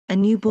A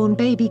newborn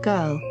baby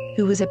girl,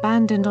 who was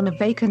abandoned on a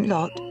vacant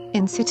lot,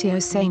 in Sitio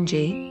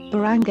Sangi,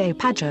 Barangay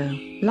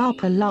Pajo,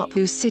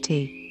 Lapu-Lapu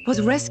City, was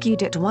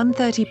rescued at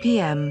 1:30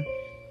 p.m.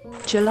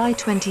 July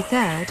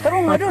 23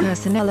 by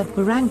personnel of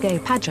Barangay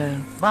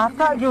Pajo.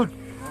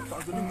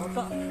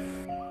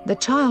 The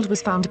child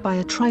was found by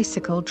a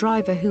tricycle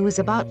driver who was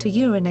about to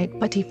urinate,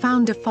 but he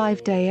found a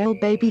 5-day-old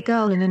baby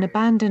girl in an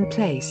abandoned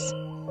place.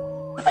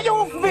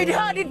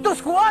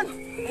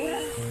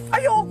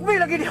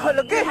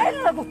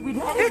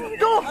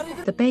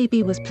 The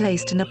baby was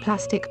placed in a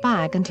plastic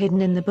bag and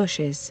hidden in the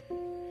bushes.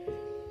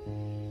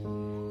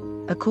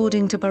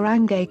 According to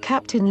Barangay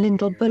Captain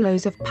Lindel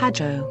Bulos of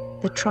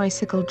Pajo, the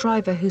tricycle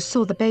driver who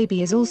saw the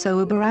baby is also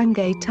a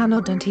barangay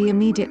tanod, and he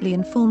immediately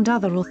informed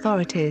other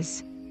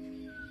authorities.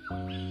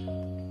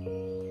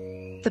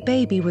 The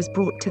baby was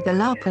brought to the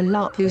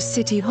Lapu-Lapu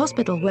City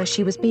Hospital, where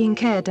she was being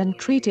cared and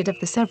treated of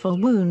the several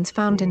wounds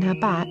found in her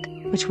back,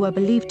 which were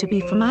believed to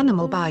be from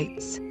animal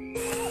bites.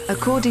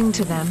 According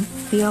to them,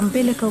 the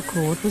umbilical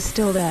cord was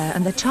still there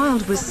and the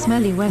child was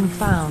smelly when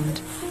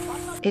found.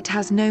 It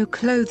has no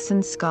clothes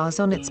and scars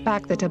on its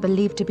back that are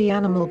believed to be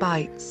animal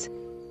bites.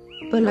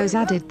 Bulos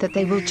added that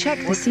they will check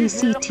the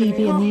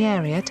CCTV in the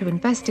area to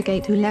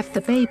investigate who left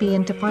the baby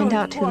and to find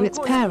out who its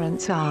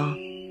parents are.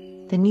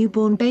 The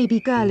newborn baby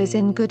girl is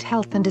in good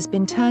health and has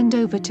been turned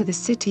over to the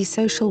City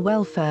Social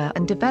Welfare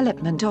and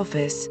Development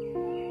Office.